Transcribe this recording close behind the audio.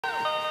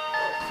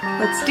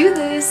Let's do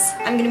this.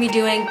 I'm gonna be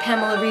doing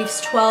Pamela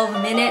Reif'S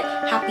 12-minute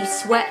happy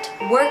sweat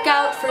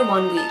workout for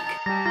 1 week.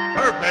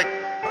 Perfect.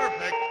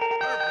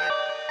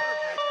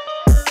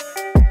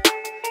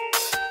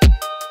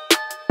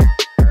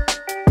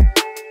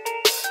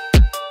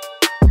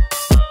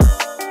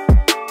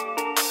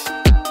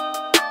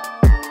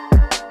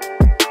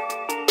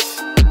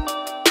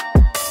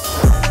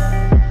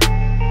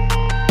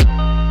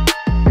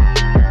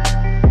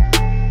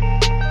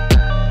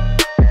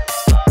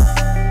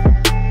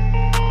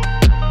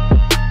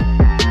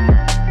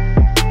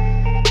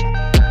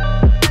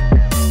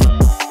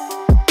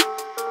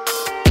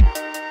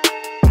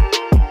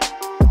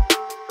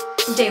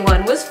 Day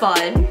 1 was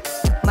fun.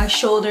 My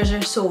shoulders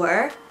are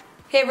sore.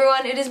 Hey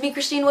everyone, it is me,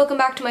 Kristine. Welcome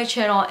back to my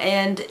channel,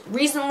 and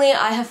recently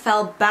I have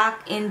fell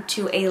back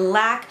into a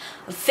lack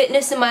of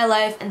fitness in my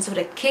life, and so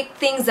to kick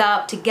things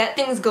up, to get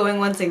things going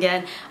once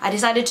again, I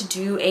decided to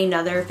do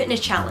another fitness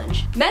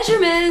challenge.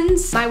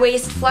 Measurements! My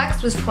waist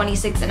flex was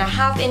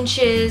 26.5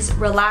 inches,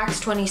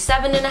 relaxed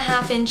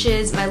 27.5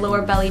 inches, my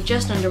lower belly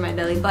just under my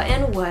belly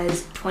button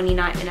was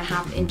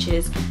 29.5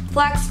 inches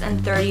flexed, and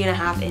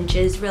 30.5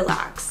 inches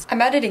relaxed. I'm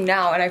editing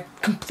now and I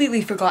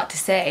completely forgot to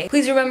say,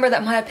 please remember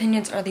that my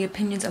opinions are the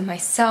opinions of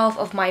myself,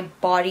 of my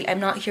body. I'm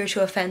not here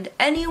to offend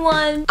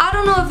anyone. I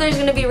don't know if there's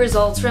gonna be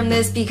results from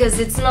this because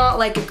it's not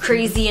like a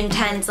crazy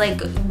intense, like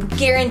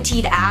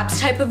guaranteed abs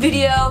type of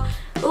video,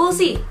 but we'll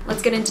see.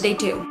 Let's get into day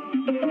 2.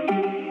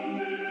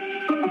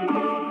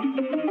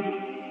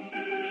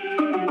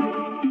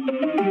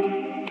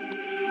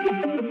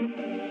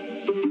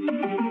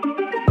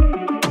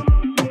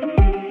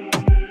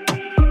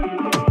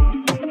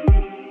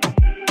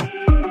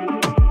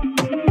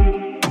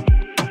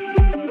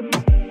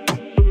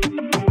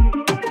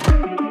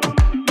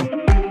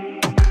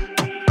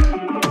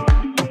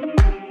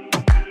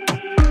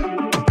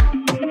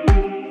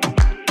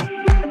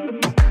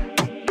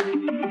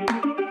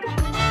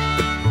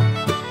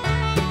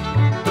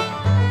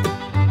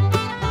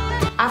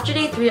 After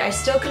day 3, I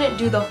still couldn't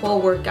do the whole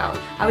workout.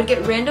 I would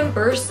get random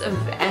bursts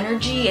of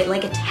energy and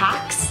like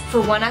attacks for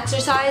one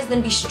exercise,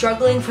 then be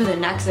struggling for the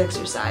next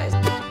exercise.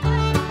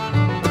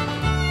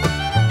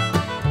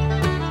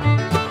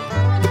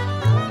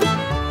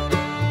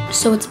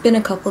 So it's been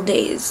a couple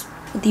days.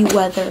 The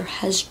weather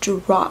has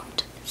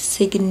dropped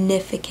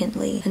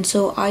significantly, and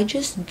so I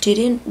just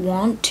didn't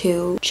want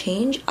to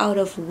change out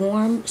of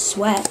warm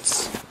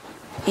sweats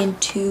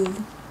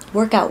into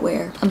workout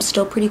wear. I'm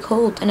still pretty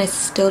cold and I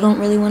still don't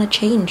really want to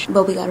change,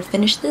 but we gotta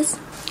finish this.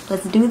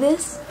 Let's do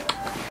this.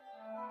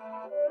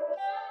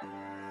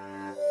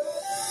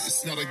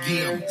 It's not a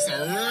game, it's a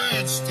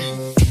rich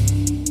thing.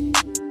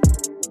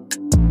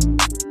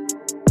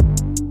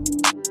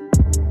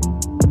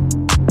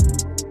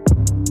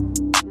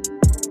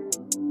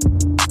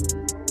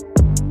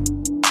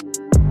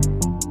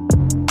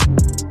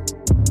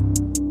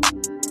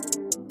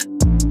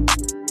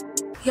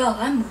 Yo,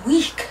 I'm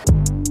weak.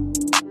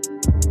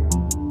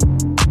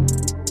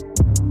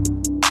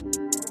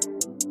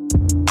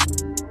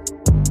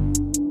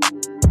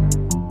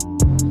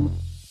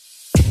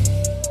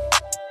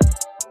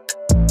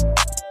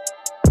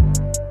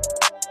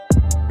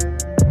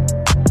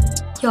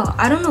 Yo,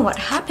 I don't know what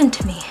happened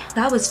to me.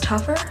 That was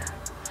tougher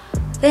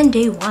than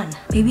day 1.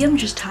 Maybe I'm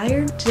just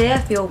tired. Today I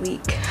feel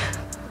weak.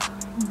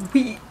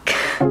 Weak.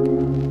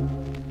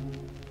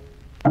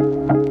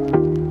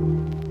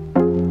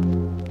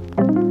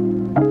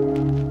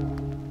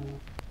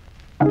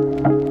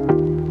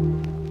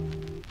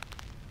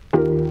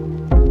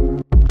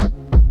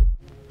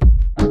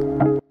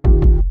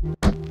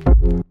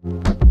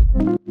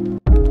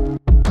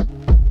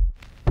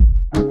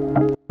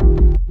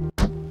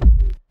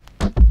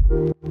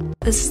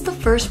 This is the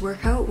first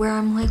workout where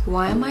I'm like,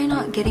 why am I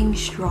not getting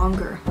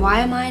stronger? Why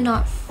am I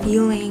not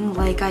feeling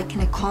like I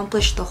can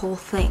accomplish the whole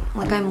thing?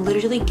 Like I'm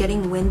literally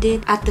getting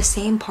winded at the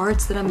same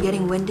parts that I'm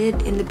getting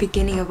winded in the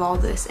beginning of all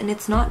this. And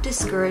it's not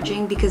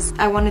discouraging because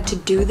I wanted to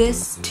do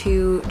this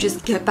to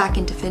just get back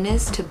into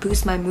fitness, to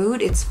boost my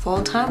mood. It's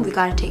fall time, we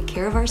gotta take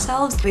care of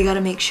ourselves. We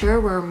gotta make sure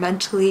we're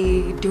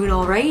mentally doing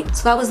all right.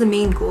 So that was the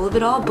main goal of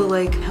it all, but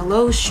like,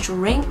 hello,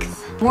 strength?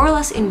 More or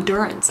less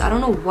endurance. I don't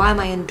know why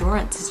my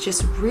endurance is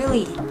just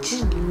really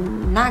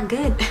not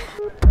good.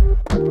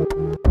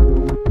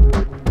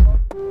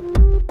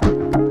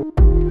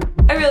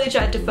 I really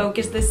tried to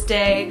focus this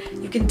day.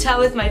 You can tell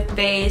with my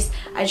face.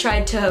 I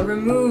tried to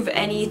remove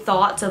any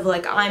thoughts of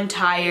like, I'm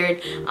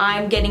tired,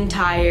 I'm getting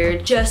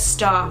tired, just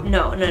stop.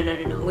 No.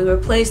 We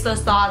replaced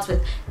those thoughts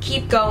with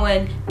keep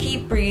going,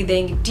 keep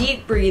breathing,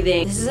 deep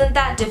breathing. This isn't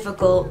that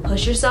difficult.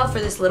 Push yourself for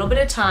this little bit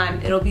of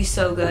time. It'll be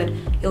so good.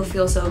 You'll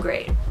feel so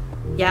great.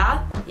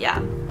 Yeah?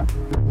 Yeah.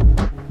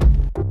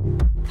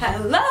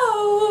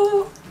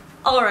 Hello!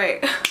 Alright,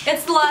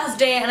 it's the last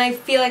day and I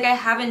feel like I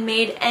haven't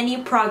made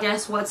any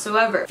progress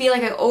whatsoever. I feel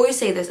like I always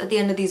say this at the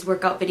end of these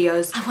workout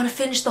videos. I want to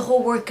finish the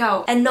whole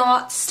workout and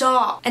not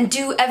stop and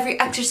do every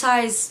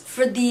exercise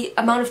for the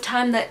amount of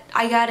time that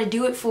I gotta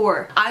do it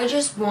for. I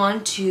just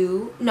want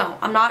to, no,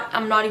 I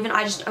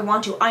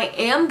want to. I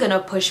am gonna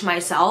push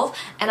myself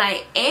and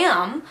I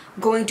am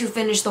going to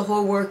finish the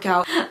whole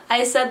workout.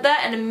 I said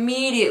that and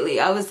immediately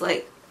I was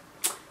like,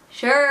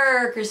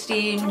 sure,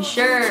 Kristine,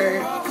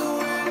 sure.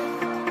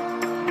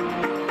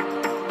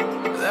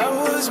 That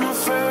was my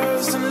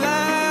first and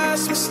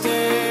last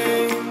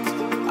mistake.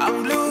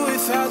 I'm blue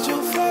without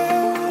your face.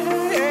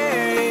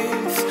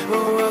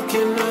 But what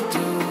can I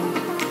do?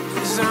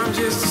 'Cause I'm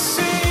just a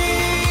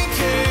sinking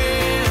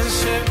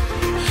ship,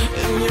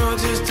 and you're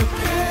just a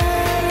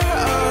pair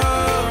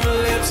of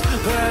lips.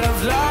 But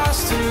I've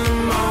lost in the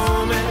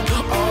moment.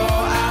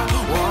 All I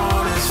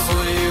want is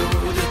for you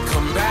to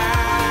come back.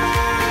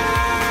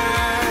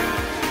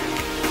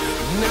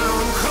 Now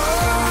I'm caught.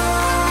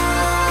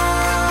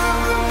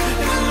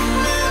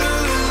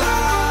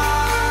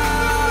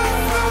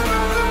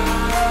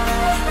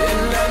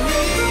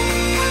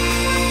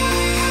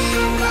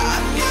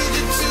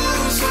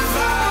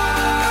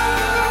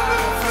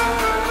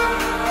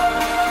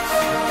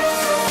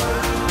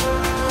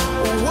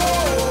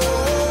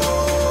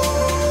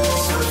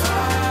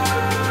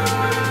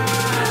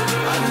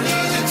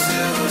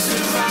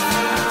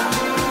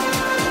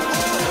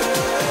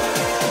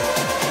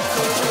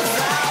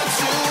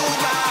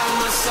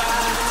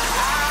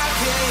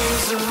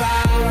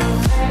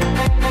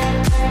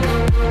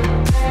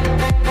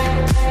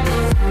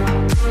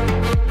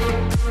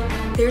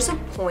 There's a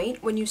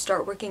point when you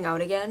start working out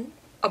again,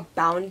 a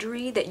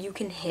boundary that you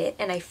can hit,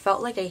 and I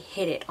felt like I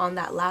hit it on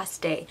that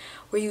last day,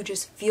 where you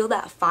just feel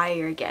that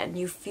fire again.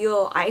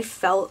 I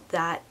felt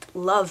that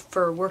love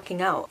for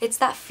working out. It's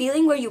that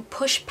feeling where you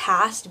push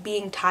past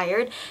being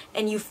tired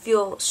and you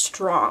feel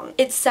strong.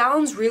 It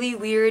sounds really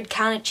weird,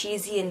 kind of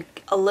cheesy, and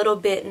a little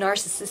bit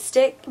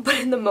narcissistic, but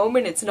in the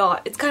moment it's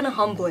not. It's kind of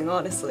humbling,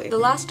 honestly. The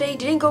last day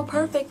didn't go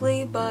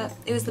perfectly, but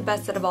it was the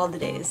best out of all the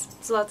days,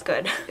 so that's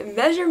good.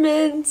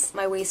 Measurements.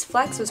 My waist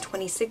flex was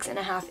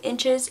 26.5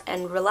 inches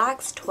and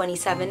relaxed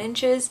 27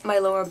 inches. My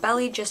lower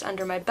belly, just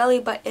under my belly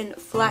button,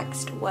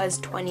 flexed was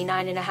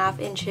 29.5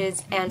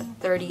 inches and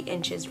 30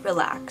 inches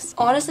relaxed.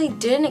 Honestly,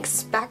 didn't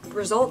expect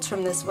results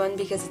from this one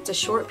because it's a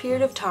short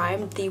period of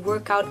time. The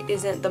workout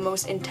isn't the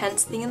most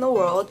intense thing in the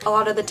world. A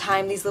lot of the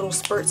time, these little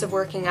spurts of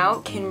working out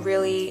can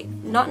really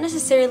not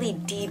necessarily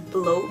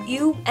de-bloat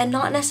you and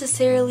not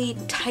necessarily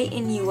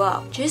tighten you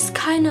up. Just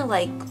kind of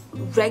like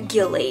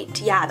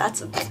regulate. Yeah,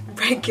 that's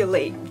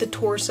regulate the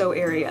torso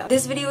area.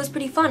 This video was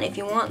pretty fun. If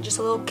you want just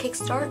a little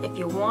kickstart, if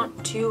you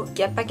want to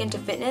get back into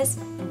fitness,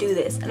 do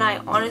this. And I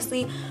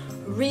honestly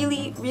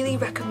really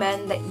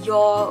recommend that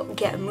y'all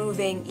get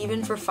moving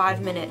even for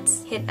 5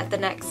 minutes. Hit at the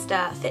next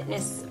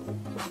fitness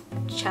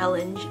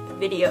challenge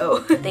video.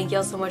 Thank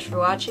y'all so much for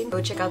watching.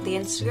 Go check out the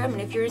Instagram,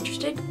 and if you're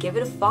interested, give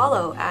it a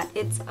follow at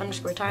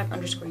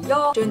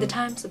its_time_y'all. During the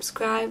time,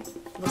 subscribe.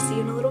 We'll see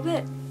you in a little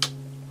bit.